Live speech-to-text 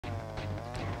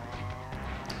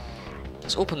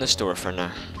Let's open this door for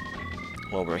now,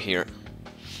 while we're here.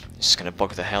 It's just gonna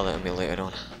bug the hell out of me later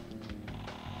on.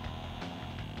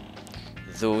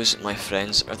 Those, my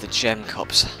friends, are the gem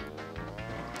cups,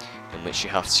 in which you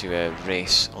have to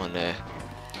race on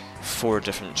 4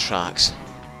 different tracks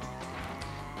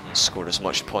and score as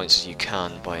much points as you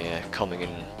can by coming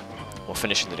in, or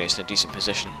finishing the race in a decent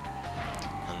position.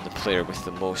 And the player with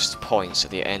the most points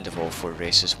at the end of all 4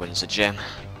 races wins a gem.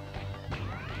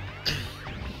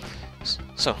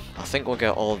 So, I think we'll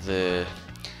get all the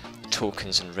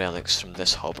tokens and relics from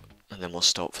this hub, and then we'll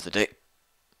stop for the day.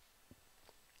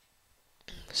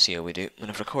 See how we do. And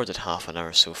I've recorded half an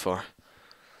hour so far.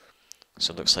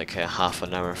 So it looks like half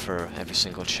an hour for every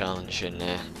single challenge in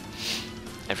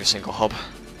every single hub.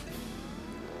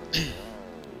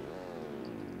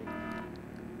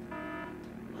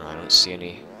 I don't see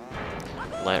any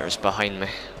letters behind me,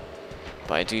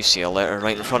 but I do see a letter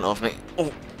right in front of me.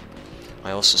 Oh!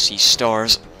 I also see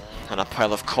stars and a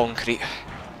pile of concrete.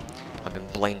 I've been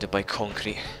blinded by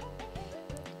concrete.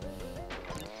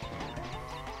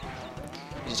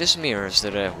 Is this me, or is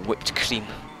there whipped cream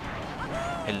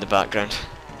in the background?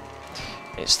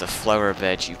 It's the flower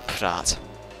bed, you prat.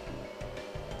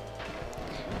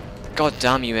 God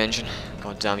damn you, engine.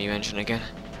 God damn you, engine again.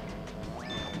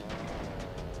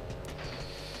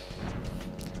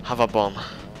 Have a bomb.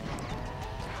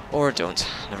 Or don't.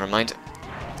 Never mind.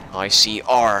 I see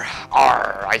R.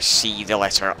 R. I see the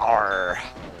letter R.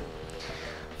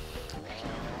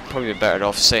 Probably better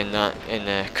off saying that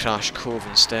in Crash Cove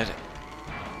instead.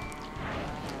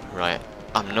 Right.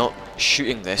 I'm not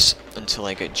shooting this until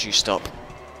I get juiced up.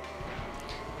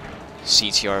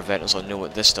 CTR veterans will know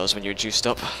what this does when you're juiced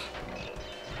up.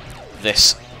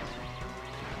 This.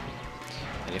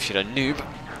 And if you're a noob,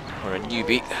 or a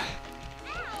newbie,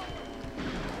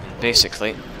 then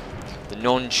basically, the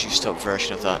non-juiced up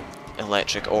version of that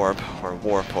electric orb, or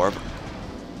warp orb,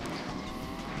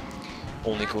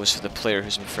 only goes for the player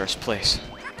who's in first place.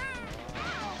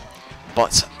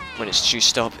 But when it's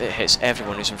juiced up, it hits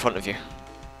everyone who's in front of you.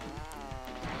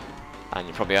 And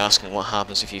you're probably asking what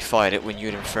happens if you fire it when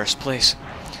you're in first place.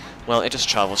 Well, it just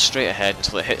travels straight ahead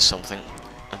until it hits something,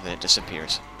 and then it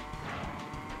disappears.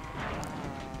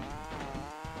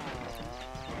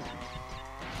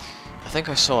 I think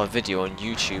I saw a video on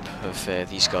YouTube of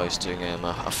these guys doing a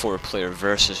 4-player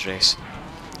versus race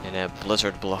in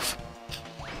Blizzard Bluff,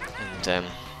 and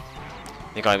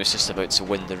the guy was just about to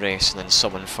win the race, and then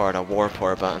someone fired a warp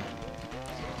orb at him,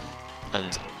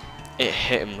 and it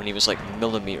hit him when he was like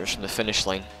millimeters from the finish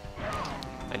line,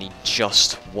 and he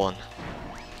just won.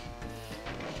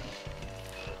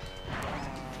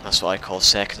 That's what I call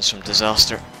seconds from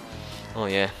disaster. Oh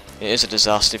yeah, it is a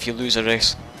disaster if you lose a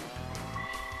race.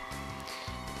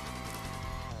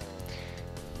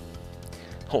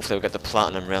 Hopefully we'll get the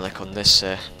platinum relic on this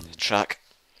track.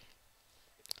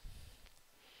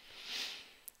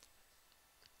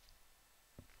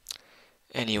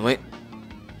 Anyway,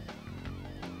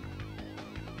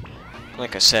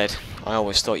 like I said, I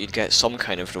always thought you'd get some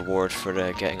kind of reward for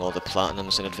getting all the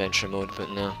platinums in adventure mode, but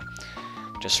no,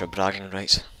 just for bragging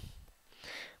rights.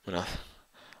 When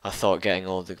I thought getting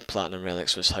all the platinum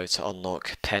relics was how to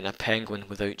unlock Pen a Penguin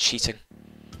without cheating,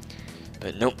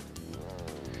 but nope.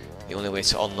 The only way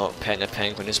to unlock Pen a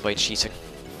Penguin is by cheating.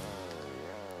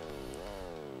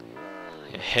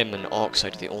 Him and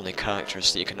Oxide are the only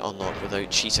characters that you can unlock without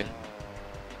cheating.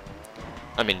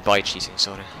 I mean by cheating,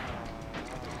 sorry.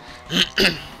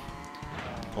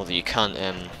 Although you can't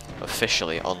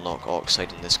officially unlock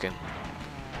Oxide in this game.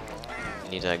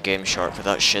 You need a Game Shark for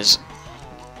that shiz.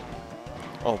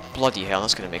 Oh bloody hell,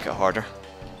 that's gonna make it harder.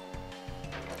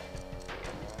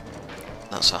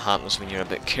 That's what happens when you're a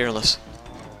bit careless.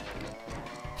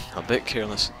 A bit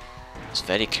careless. It's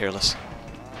very careless.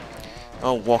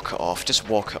 Oh, walk it off. Just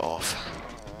walk it off.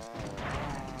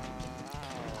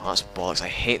 Oh, that's bollocks. I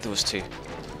hate those two.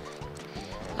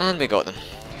 And we got them.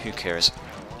 Who cares?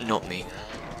 Not me.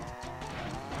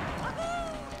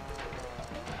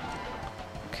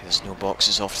 Okay, there's no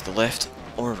boxes off to the left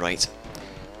or right.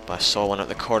 But I saw one at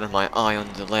the corner of my eye on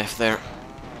the left there.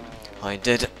 I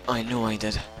did. I know I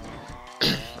did.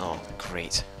 Oh,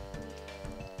 great.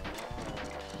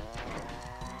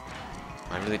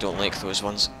 I really don't like those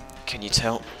ones. Can you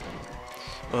tell?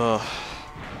 Ugh.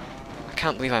 I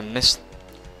can't believe I missed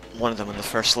one of them on the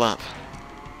first lap.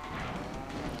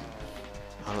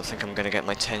 I don't think I'm going to get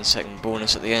my 10-second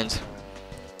bonus at the end,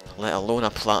 let alone a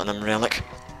platinum relic.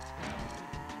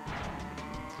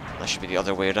 That should be the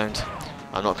other way around.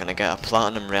 I'm not going to get a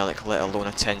platinum relic, let alone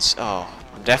a 10. Oh,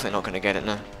 I'm definitely not going to get it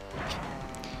now.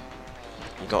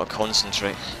 You got to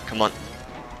concentrate. Come on.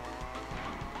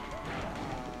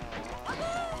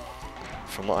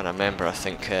 From what I remember, I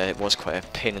think it was quite a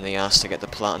pain in the ass to get the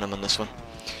platinum on this one.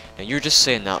 Now you're just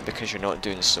saying that because you're not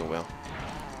doing so well.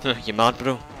 You mad,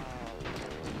 bro?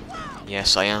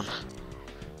 Yes, I am.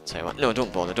 Tell you what, no,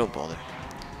 don't bother, don't bother.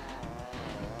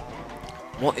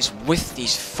 What is with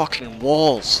these fucking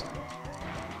walls?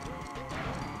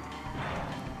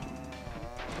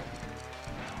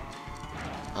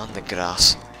 And the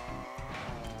grass.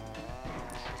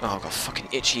 Oh, I've got a fucking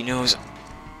itchy nose.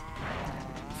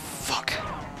 Fuck.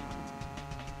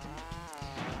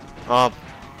 Oh,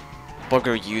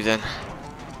 bugger you then.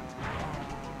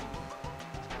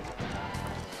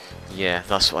 Yeah,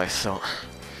 that's what I thought.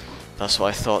 That's what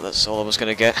I thought, that's all I was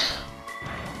gonna get.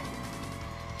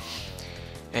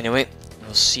 Anyway,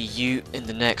 we'll see you in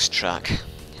the next track,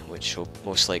 which will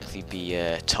most likely be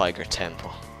Tiger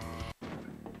Temple.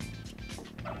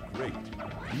 Great.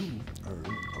 You earned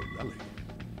a relic.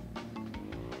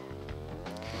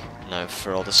 Now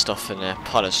for all the stuff in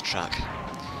Paris track.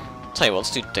 Tell you what,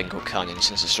 let's do Dingo Canyon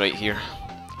since it's right here.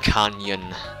 Canyon,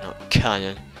 not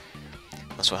canyon.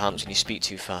 That's what happens when you speak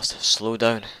too fast. Slow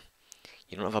down.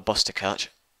 You don't have a bus to catch.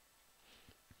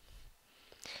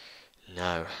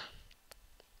 Now,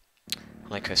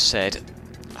 like I said,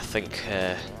 I think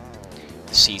the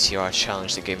CTR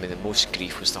challenge that gave me the most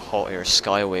grief was the Hot Air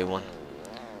Skyway one.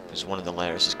 Because one of the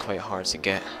letters is quite hard to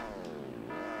get.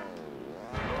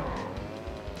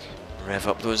 Rev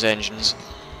up those engines.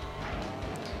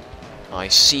 I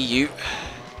see you.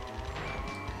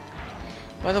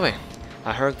 By the way,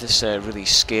 I heard this really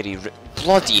scary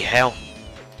bloody hell!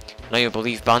 Now you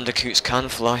believe bandicoots can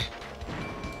fly.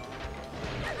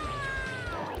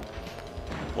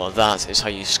 Well, that is how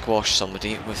you squash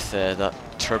somebody with that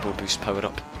turbo boost powered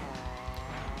up.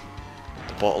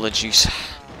 The bottle of juice.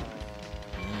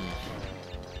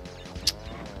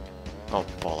 Oh,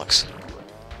 bollocks.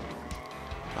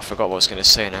 I forgot what I was going to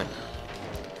say now.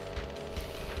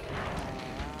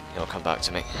 It'll come back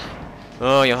to me.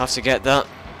 Oh, you'll have to get that.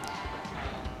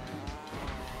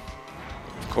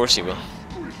 Of course he will.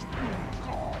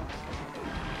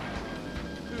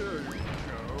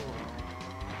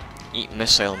 Eat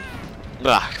missile.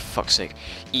 Ah, fuck's sake.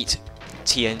 Eat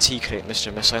TNT crate,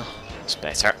 Mr. Missile. That's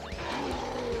better.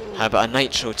 How about a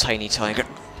nitro, tiny tiger?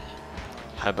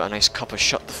 How about a nice cup of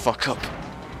shut the fuck up?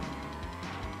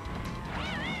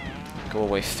 Go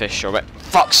away, fish, or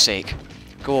fuck's sake!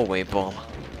 Go away, bomb.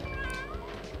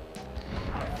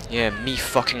 Yeah, me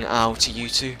fucking ow to you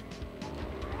two.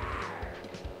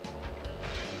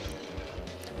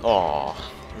 Aww.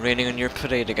 Raining on your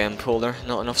parade again, Polar.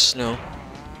 Not enough snow.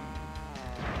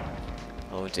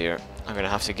 Oh dear. I'm gonna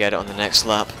have to get it on the next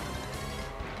lap.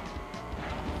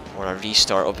 Or a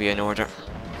restart will be in order.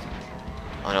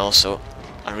 And also,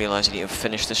 I realise I need to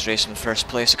finish this race in first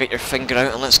place, so get your finger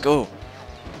out and let's go!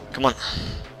 Come on!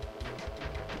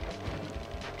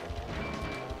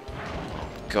 Oh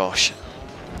gosh.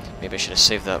 Maybe I should have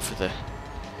saved that for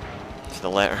the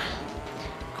letter.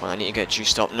 Come on, I need to get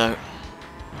juiced up now.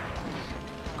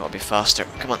 Gotta be faster,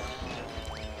 come on!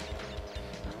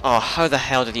 Oh, how the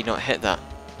hell did he not hit that?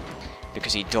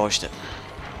 Because he dodged it.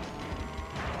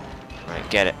 Right,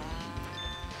 get it.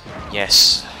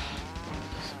 Yes.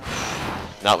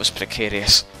 That was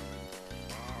precarious.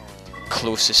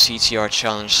 Closest CTR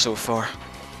challenge so far.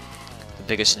 The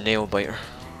biggest nail biter.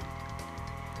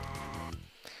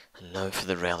 And now for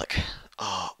the relic.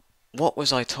 Ah, what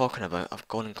was I talking about? I've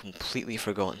gone and completely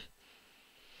forgotten.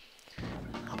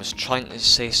 I was trying to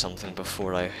say something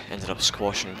before I ended up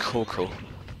squashing Coco.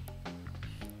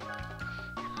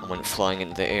 I went flying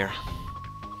into the air.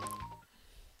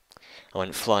 I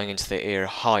went flying into the air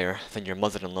higher than your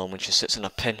mother-in-law when she sits in a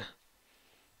pin.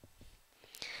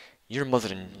 Your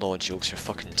mother-in-law jokes are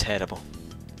fucking terrible.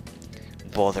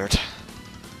 Bothered.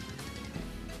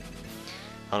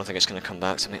 I don't think it's gonna come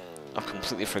back to me. I've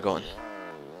completely forgotten.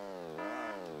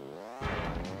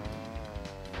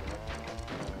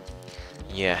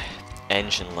 Yeah,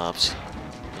 Engine Labs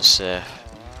was,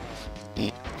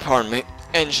 pardon me,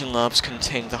 Engine Labs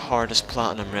contained the hardest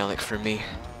platinum relic for me.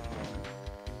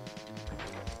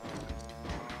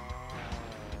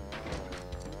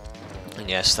 And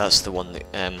yes, that's the one that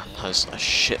has a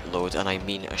shitload, and I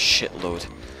mean a shitload,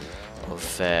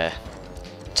 of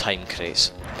time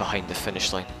crates behind the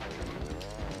finish line.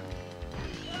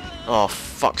 Oh,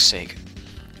 fuck's sake.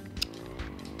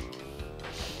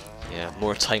 Yeah,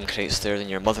 more time crates there than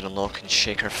your mother-in-law can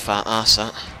shake her fat ass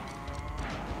at.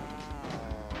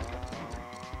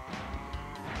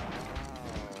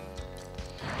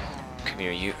 Come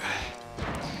here, you.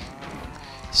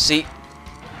 See?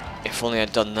 If only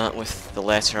I'd done that with the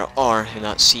letter R in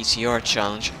that CTR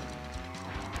challenge.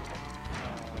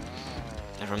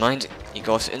 Never mind, You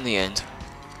got it in the end.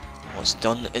 What's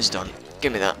done is done.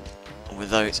 Give me that.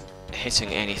 Without hitting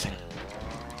anything.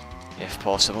 If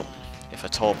possible. If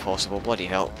at all possible. Bloody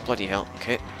hell. Bloody hell.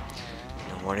 Okay.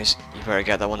 No worries. You better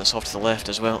get that one that's off to the left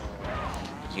as well.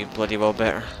 You bloody well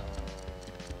better.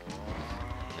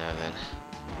 Now then.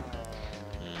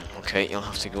 Okay, you'll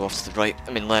have to go off to the right.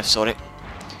 I mean left, sorry.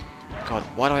 God,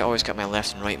 why do I always get my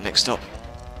left and right mixed up?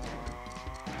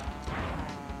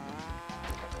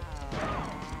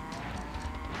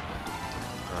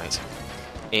 Right.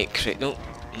 8 crates. No,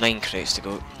 9 crates to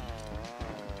go.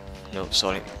 No,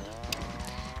 sorry.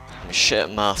 I'm shit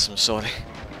at maths, I'm sorry.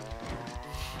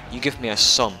 You give me a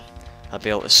sum, I'll be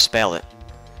able to spell it,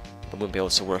 but won't be able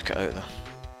to work it out though.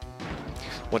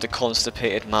 What do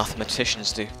constipated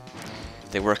mathematicians do?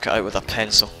 They work it out with a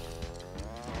pencil.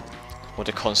 What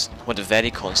do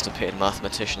very constipated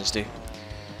mathematicians do?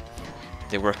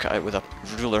 They work it out with a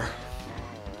ruler.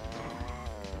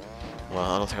 Well,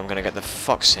 I don't think I'm gonna get the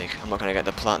fuck's sake. I'm not gonna get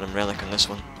the platinum relic on this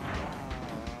one.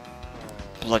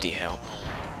 Bloody hell.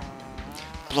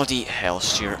 Bloody hell,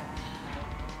 Stuart.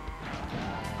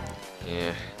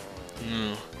 Yeah.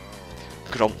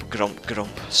 Grump, grump,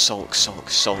 grump. Sulk, sulk,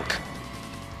 sulk.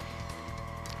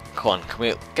 Come on, can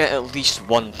we get at least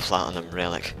one platinum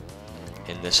relic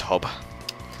in this hub?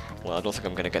 Well, I don't think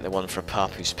I'm going to get the one for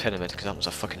Papu's Pyramid, because that was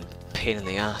a fucking pain in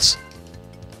the ass.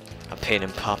 A pain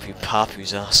in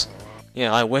Papu's ass.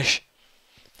 Yeah, I wish.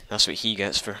 That's what he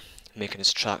gets for making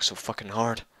his track so fucking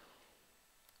hard.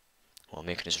 Well,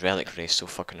 making his relic race so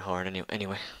fucking hard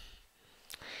anyway.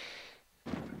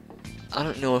 I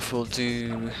don't know if we'll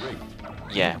do...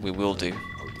 Yeah, we will do.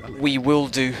 We will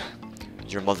do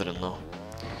your mother-in-law.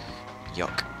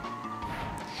 Yuck.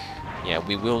 Yeah,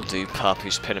 we will do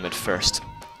Papu's Pyramid first,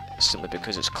 simply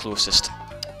because it's closest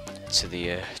to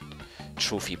the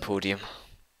trophy podium,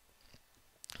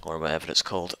 or whatever it's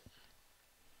called.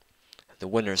 The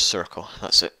winner's circle,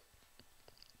 that's it.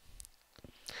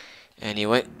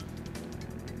 Anyway.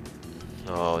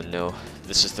 Oh no,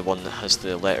 this is the one that has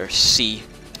the letter C,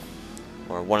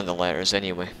 or one of the letters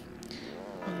anyway,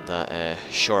 on that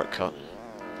shortcut.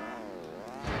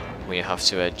 Where you have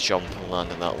to jump and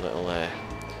land on that little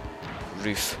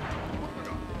roof.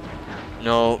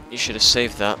 No, you should have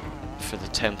saved that for the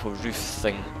temple roof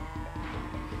thing.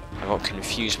 I got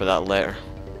confused by that letter.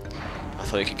 I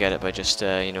thought you could get it by just,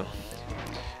 you know,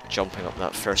 jumping up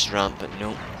that first ramp, but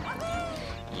no.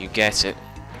 You get it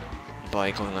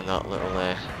by going on that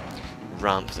little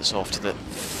ramp that's off to the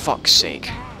fuck's sake.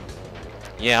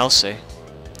 Yeah, I'll say.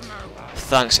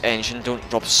 Thanks, engine.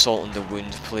 Don't rub salt in the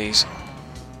wound, please.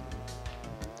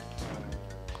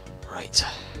 Right.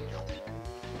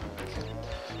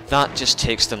 That just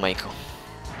takes the Michael.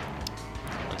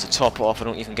 And to top it off, I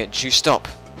don't even get juiced up.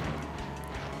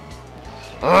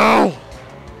 Oh!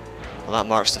 Well, that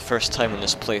marks the first time in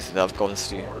this playthrough that I've gone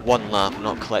through one lap and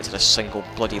not collected a single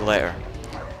bloody letter.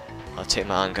 I'll take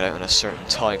my anger out on a certain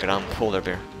tiger and polar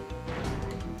bear.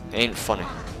 It ain't funny.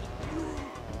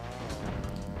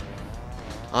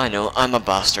 I know, I'm a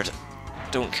bastard.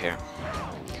 Don't care.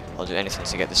 I'll do anything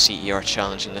to get the CER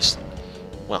challenge in this.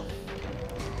 Well.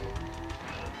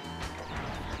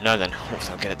 Now then,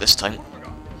 hopefully I'll get it this time.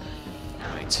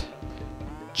 Right.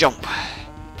 Jump!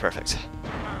 Perfect.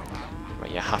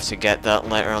 Right, you have to get that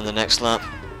letter on the next lap.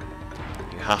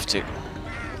 You have to.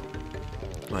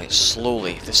 Right,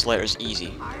 slowly. This letter's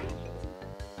easy.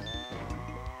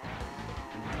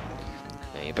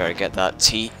 Now you better get that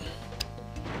T.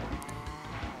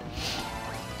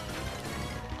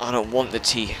 I don't want the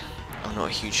tea. I'm not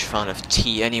a huge fan of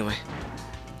tea anyway.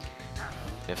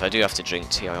 If I do have to drink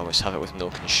tea, I always have it with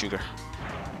milk and sugar.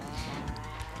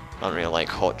 I don't really like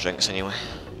hot drinks anyway.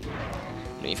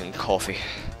 Not even coffee.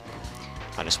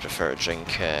 I just prefer to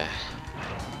drink,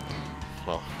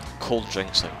 well, cold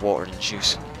drinks like water and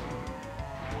juice.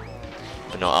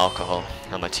 But not alcohol.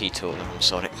 I'm a teetotaler, I'm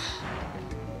sorry.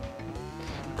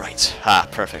 Right,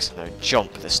 perfect. Now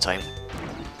jump this time.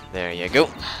 There you go.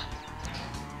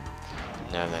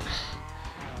 Now then,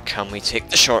 can we take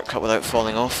the shortcut without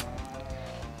falling off?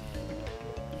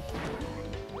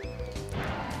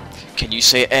 Can you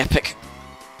say epic?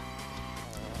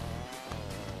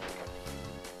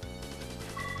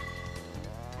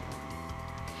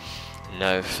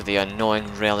 Now for the annoying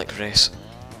relic race.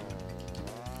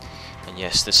 And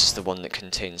yes, this is the one that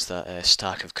contains that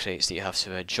stack of crates that you have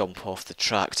to jump off the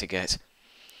track to get.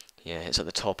 Yeah, it's at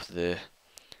the top of the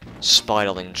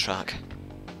spiralling track.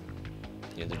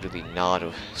 You know, the really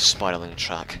narrow spiralling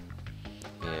track.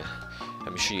 Yeah,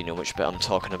 I'm sure you know which bit I'm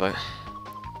talking about.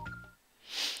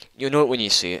 You'll know it when you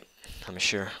see it, I'm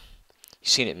sure. You've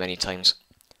seen it many times.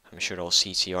 I'm sure all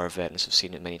CTR veterans have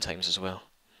seen it many times as well.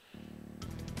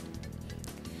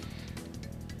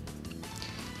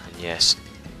 And yes,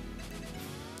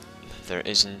 there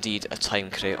is indeed a time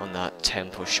crate on that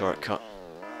tempo shortcut.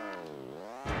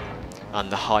 And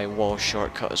the high wall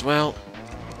shortcut as well.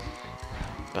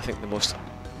 But I think the most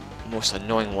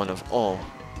annoying one of all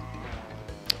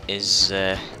is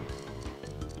the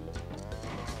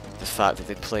fact that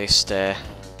they placed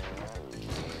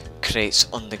crates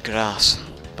on the grass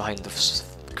behind the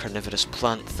carnivorous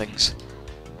plant things.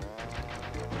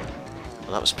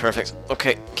 Well, that was perfect.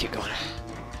 Okay, keep going.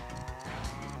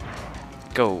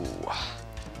 Go.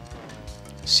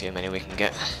 See how many we can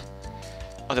get.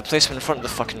 Oh, they placed them in front of the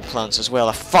fucking plants as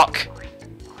well. Fuck!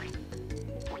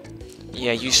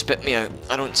 Yeah, you spit me out.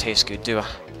 I don't taste good, do I?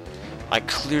 I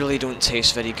clearly don't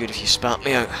taste very good if you spat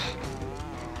me out.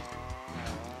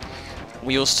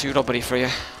 Wheels too rubbery for you.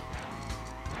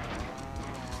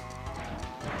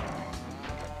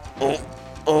 Oh,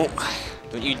 oh,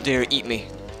 don't you dare eat me.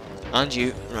 And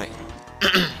you, right.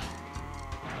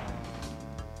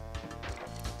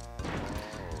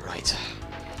 Right.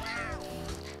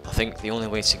 I think the only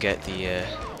way to get the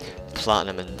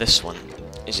platinum in this one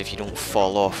is if you don't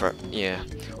fall off or, yeah,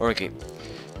 or get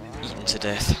eaten to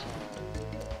death.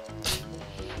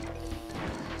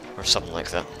 Or something like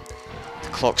that. The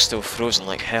clock's still frozen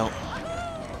like hell.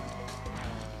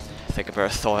 I think I better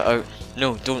thaw it out.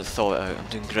 No, don't thaw it out, I'm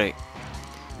doing great.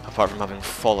 Apart from having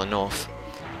fallen off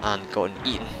and gotten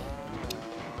eaten.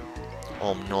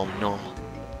 Om nom nom.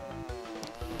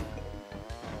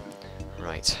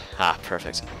 Right,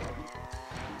 perfect.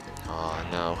 Oh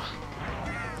no.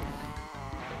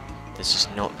 This is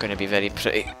not going to be very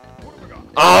pretty.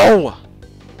 Oh!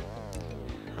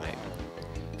 Right.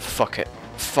 Fuck it.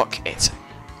 Fuck it.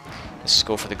 Let's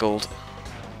go for the gold.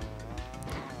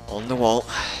 On the wall.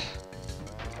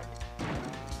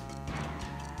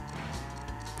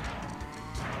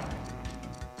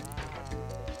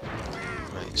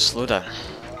 Right, slow down.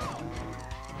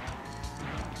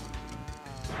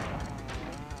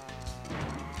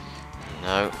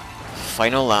 Now,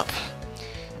 final lap.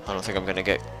 I don't think I'm going to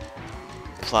get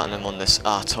platinum on this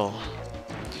at all.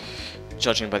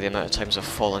 Judging by the amount of times I've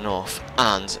fallen off,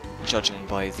 and judging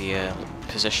by the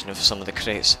position of some of the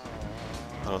crates,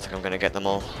 I don't think I'm going to get them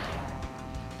all.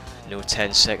 No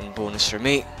 10-second bonus for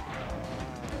me.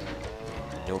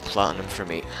 No platinum for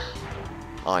me.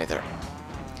 Either.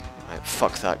 Right,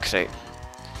 fuck that crate.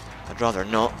 I'd rather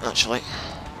not, actually.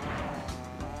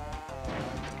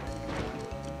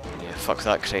 Yeah, fuck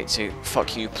that crate too.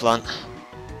 Fuck you, plant.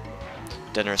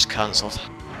 Dinner's cancelled.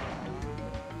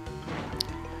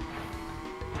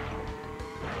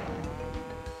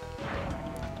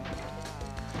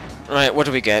 Right, what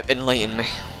do we get? Enlighten me.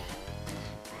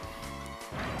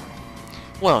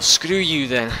 Well, screw you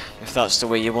then, if that's the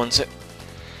way you want it.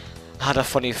 I had a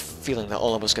funny feeling that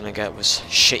all I was going to get was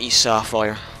shitty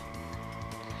sapphire.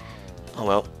 Oh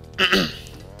well.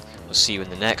 We'll see you in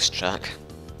the next track.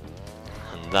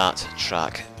 And that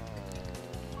track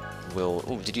will...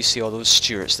 Oh, did you see all those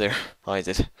Stuarts there? I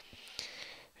did.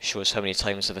 Shows how many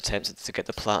times I've attempted to get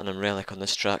the platinum relic on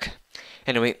this track.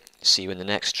 Anyway, see you in the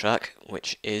next track,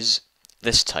 which is,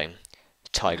 this time,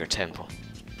 Tiger Temple.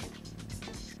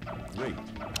 Great.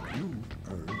 You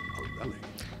earn a relic.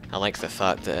 I like the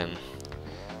fact that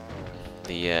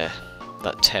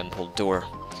that temple door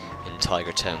in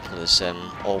Tiger Temple is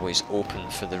always open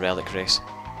for the relic race,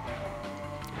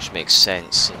 which makes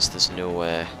sense since there's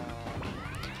no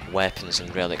weapons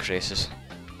in relic races.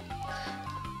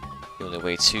 The only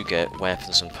way to get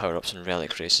weapons and power-ups in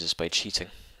relic races is by cheating.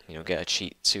 You know, get a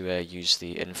cheat to use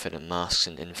the infinite masks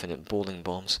and infinite bowling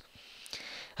bombs.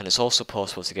 And it's also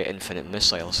possible to get infinite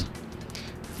missiles.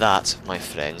 That, my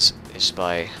friends, is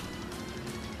by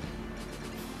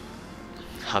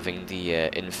having the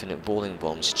infinite bowling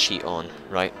bombs cheat on,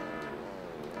 right?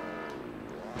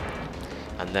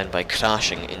 And then by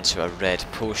crashing into a red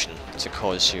potion to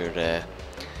cause your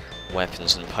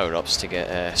weapons and power-ups to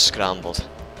get scrambled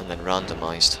and then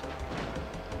randomized.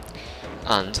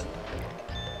 And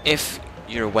if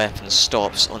your weapon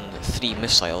stops on 3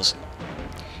 missiles,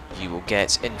 you will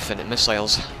get infinite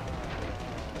missiles.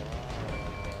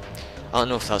 I don't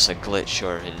know if that's a glitch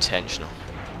or intentional.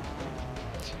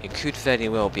 It could very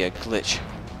well be a glitch.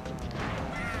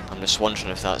 I'm just wondering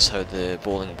if that's how the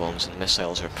bowling bombs and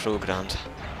missiles are programmed.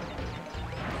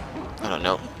 I don't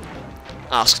know.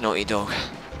 Ask Naughty Dog.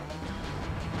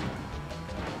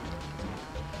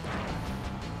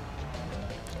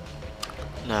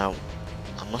 Now,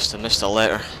 I must have missed a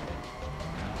letter.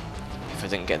 If I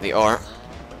didn't get the art,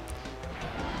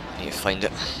 I need to find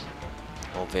it,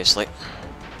 obviously.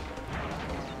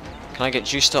 Can I get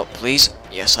juiced up, please?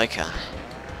 Yes, I can.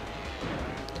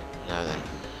 Now then.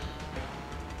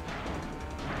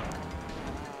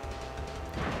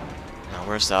 Now,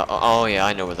 where's that? Oh, yeah,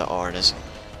 I know where the R is.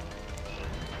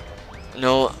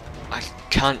 No, I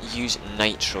can't use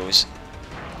nitros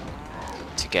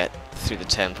to get through the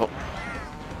temple.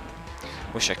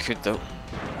 Wish I could, though.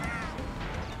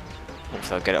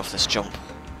 Hopefully I'll get it off this jump.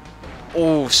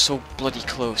 Oh, so bloody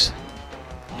close.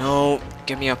 No,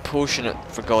 give me a potion,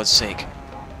 for God's sake.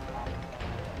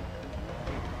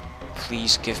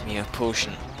 Please give me a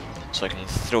potion, so I can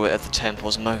throw it at the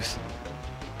temple's mouth.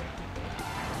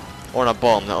 Or a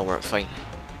bomb, that'll work fine.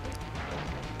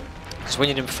 Because when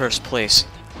you're in first place,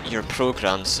 you're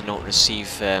programmed to not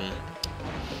receive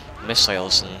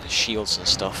missiles and shields and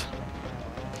stuff.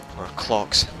 Or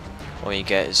clocks. All you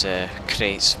get is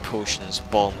crates, potions,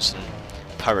 bombs, and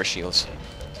power shields.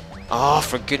 Oh,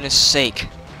 for goodness sake!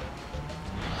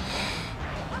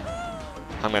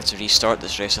 I'm gonna have to restart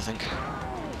this race, I think.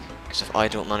 Because if I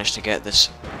don't manage to get this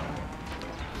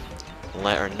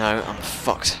letter now, I'm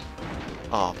fucked.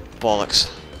 Oh,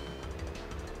 bollocks.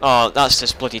 Oh, that's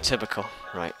just bloody typical.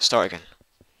 Right, start again.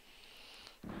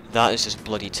 That is just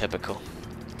bloody typical.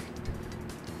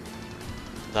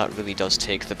 That really does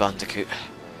take the Bandicoot.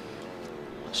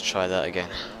 Let's try that again.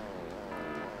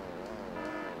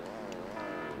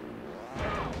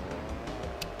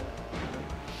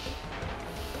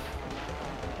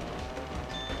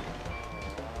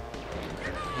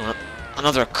 Well,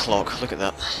 another clock, look at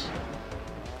that.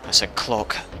 I said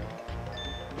clock.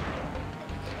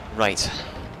 Right.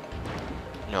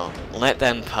 No, let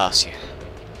them pass you,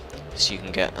 so you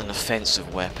can get an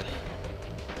offensive weapon.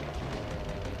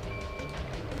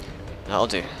 That'll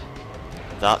do.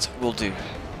 That will do.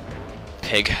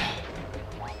 Pig.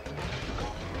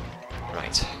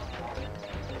 Right.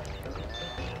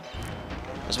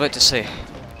 I was about to say,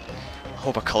 I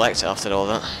hope I collect it after all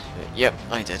that. Yep,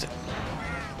 I did.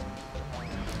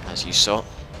 As you saw.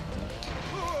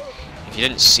 If you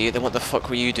didn't see it, then what the fuck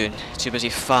were you doing? Too busy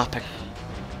fapping.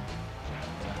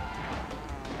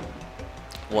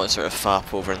 What sort of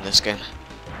fap over in this game?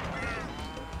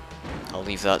 I'll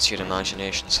leave that to your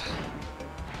imaginations.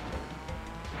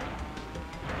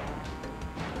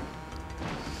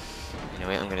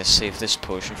 Anyway, I'm going to save this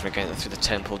potion for getting through the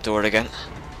temple door again,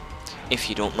 if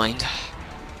you don't mind.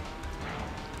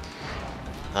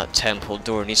 That temple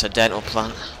door needs a dental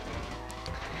plan.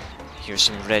 Here's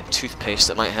some red toothpaste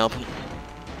that might help him.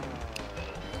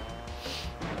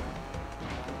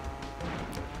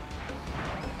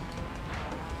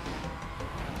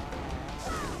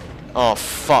 Oh,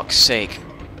 fuck's sake.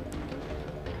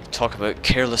 Talk about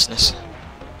carelessness.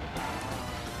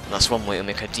 That's one way to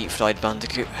make a deep-fried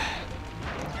Bandicoot.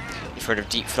 You've heard of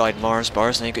deep-fried Mars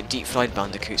bars, now you've got deep-fried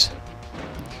Bandicoots.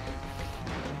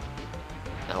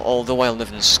 Now, although I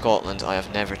live in Scotland, I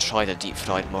have never tried a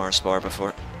deep-fried Mars bar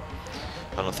before.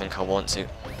 I don't think I want to.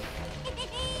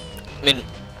 I mean,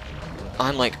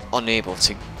 I'm like unable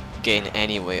to gain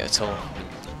any weight at all.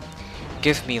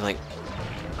 Give me like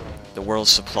the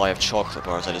world's supply of chocolate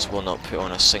bars, I just will not put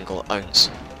on a single ounce.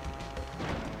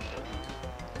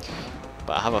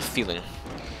 But I have a feeling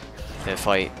that if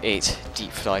I ate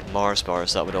deep-fried Mars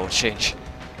bars, that would all change.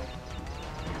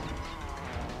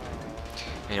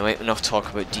 Anyway, enough talk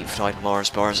about deep-fried Mars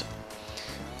bars.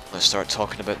 Let's start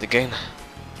talking about the game.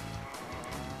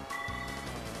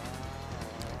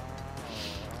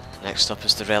 Next up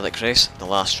is the relic race, the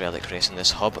last relic race in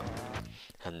this hub,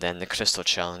 and then the crystal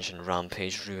challenge in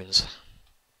Rampage Ruins.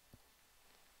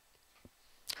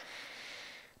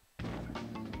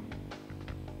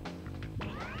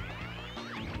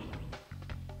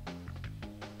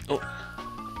 Oh.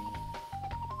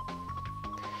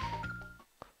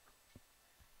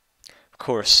 Of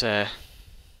course,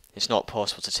 it's not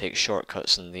possible to take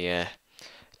shortcuts in the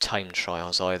time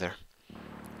trials either.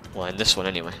 Well, in this one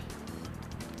anyway.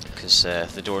 Because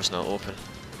the door's not open.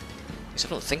 At least I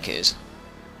don't think it is.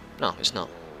 No, it's not.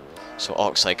 So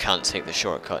Oxide can't take the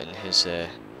shortcut in his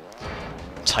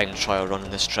time trial run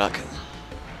in this track.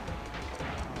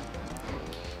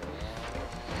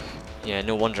 Yeah,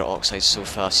 no wonder Oxide's so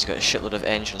fast. He's got a shitload of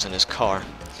engines in his car,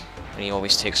 and he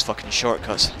always takes fucking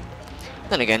shortcuts.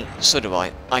 Then again, so do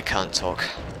I. I can't talk.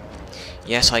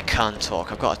 Yes, I can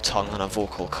talk. I've got a tongue and a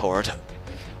vocal cord.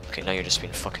 Okay, now you're just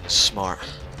being fucking smart.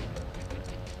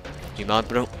 You mad,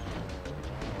 bro?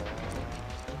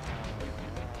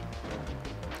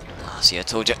 Ah, see, I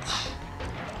told you.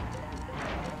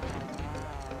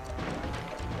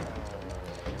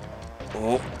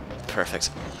 Oh,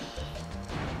 perfect.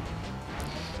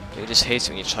 You just hate it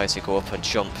when you try to go up a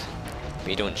jump, but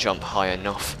you don't jump high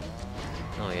enough.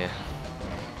 Oh yeah.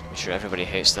 I'm sure everybody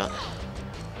hates that.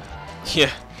 Yeah,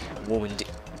 woman.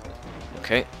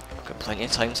 Okay, I've got plenty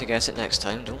of time to get it next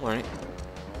time, don't worry.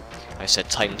 I said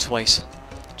time twice,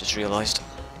 just realised.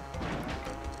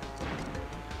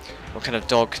 What kind of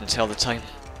dog can tell the time?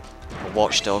 A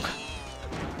watchdog.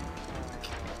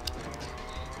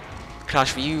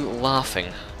 Crash, were you laughing,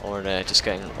 or just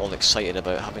getting all excited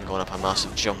about having gone up a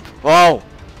massive jump? Whoa!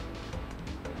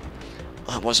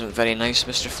 That wasn't very nice,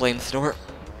 Mr. Flamethrower.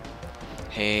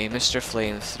 Hey, Mr.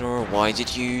 Flamethrower, why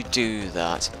did you do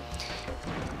that?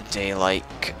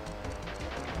 Daylight.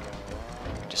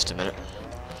 Just a minute.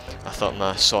 I thought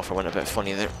my software went a bit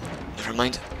funny there. Never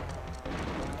mind.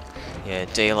 Yeah,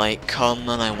 Daylight, come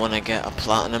and I want to get a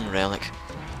platinum relic.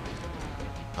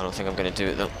 I don't think I'm going to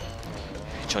do it though,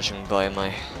 judging by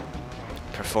my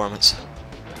performance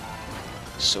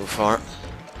so far.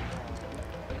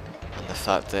 And the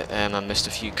fact that I missed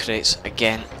a few crates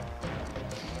again.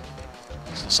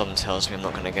 So something tells me I'm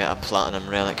not going to get a platinum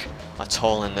relic at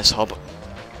all in this hub.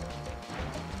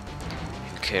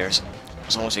 Who cares?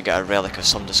 As long as we get a relic of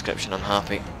some description, I'm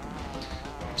happy.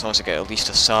 As long as I get at least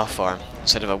a sapphire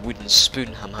instead of a wooden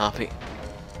spoon, I'm happy.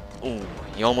 Ooh,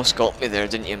 you almost got me there,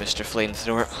 didn't you, Mr.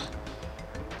 Flamethrower?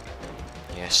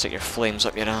 Yeah, stick your flames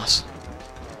up your ass.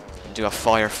 And do a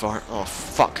fire fart. Oh,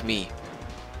 fuck me.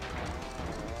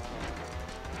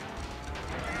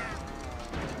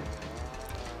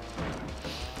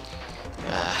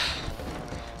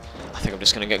 I think I'm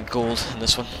just gonna get gold in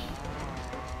this one.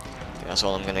 I think that's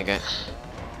all I'm gonna get.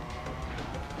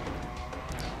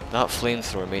 That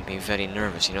flamethrower made me very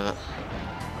nervous, you know that?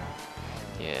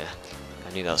 Yeah,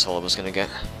 I knew that's all I was gonna get.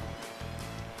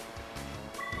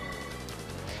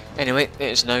 Anyway,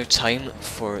 it is now time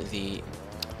for the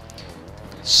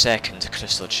second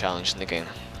crystal challenge in the game,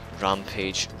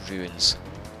 Rampage Ruins.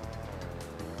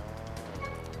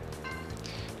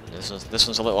 This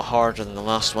one's a little harder than the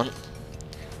last one.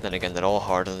 Then again, they're all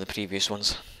harder than the previous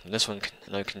ones. And this one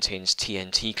now contains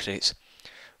TNT crates.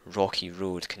 Rocky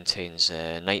Road contains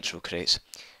nitro crates.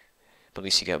 But at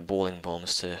least you get bowling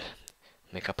bombs to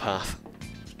make a path.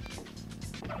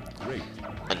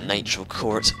 And Nitro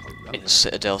Court in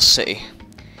Citadel City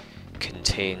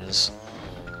contains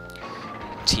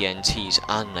TNTs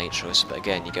and nitros, but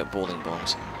again you get bowling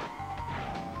bombs.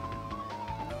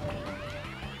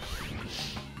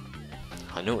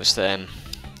 I noticed that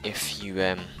if you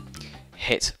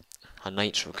hit a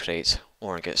nitro crate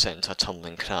or get sent into a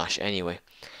tumbling crash anyway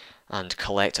and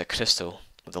collect a crystal,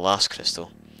 the last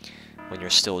crystal, when you're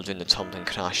still doing the tumbling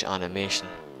crash animation,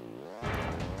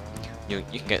 you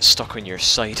can get stuck on your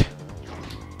side,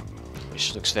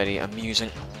 which looks very amusing.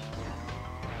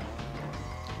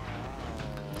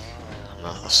 And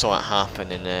I saw it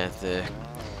happen in the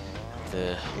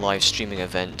live streaming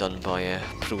event done by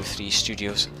Pro3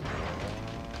 Studios.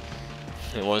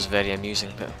 It was very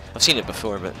amusing, but I've seen it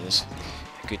before, but it was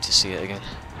good to see it again.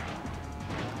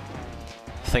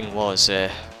 The thing was,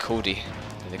 Cody,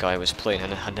 the guy who was playing,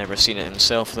 had never seen it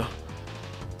himself though,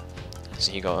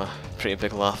 so he got a pretty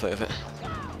big laugh out of it.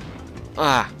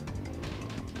 Ah!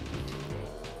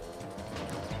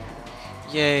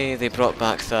 Yay, they brought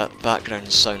back that background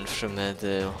sound from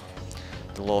the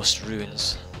Lost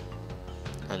Ruins,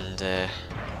 and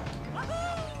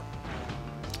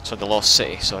sorry, the Lost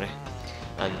City, sorry,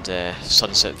 and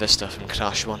Sunset Vista from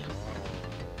Crash 1.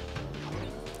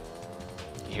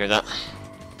 You hear that?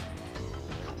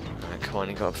 Alright, come on,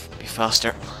 you gotta be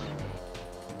faster.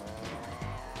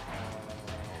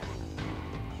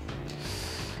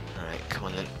 Alright, come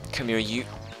on then. Come here, you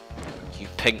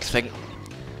pink thing.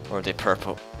 Or are they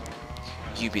purple?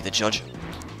 You be the judge.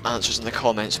 Answers in the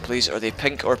comments, please. Are they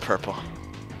pink or purple?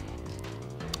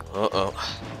 Uh-oh.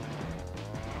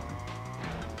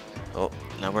 Oh,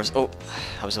 now where's... Oh,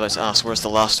 I was about to ask where's the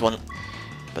last one.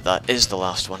 But that is the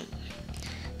last one.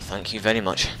 Thank you very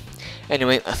much.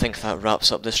 Anyway, I think that wraps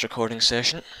up this recording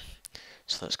session.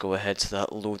 So let's go ahead to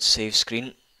that load save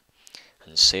screen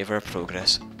and save our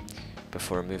progress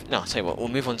before we move... No, I'll tell you what, we'll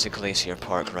move on to Glacier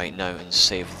Park right now and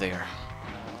save there.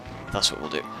 That's what we'll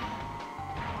do.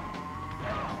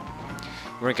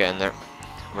 We're getting there.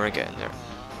 We're getting there.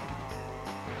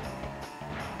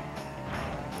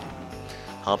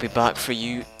 I'll be back for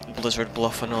you, Blizzard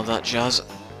Bluff and all that jazz.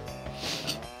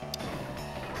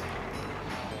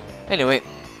 Anyway,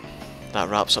 that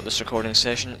wraps up this recording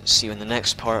session. See you in the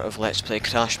next part of Let's Play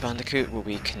Crash Bandicoot, where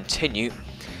we continue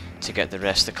to get the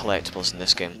rest of the collectibles in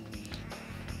this game.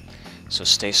 So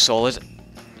stay solid,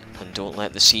 and don't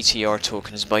let the CTR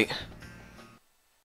tokens bite.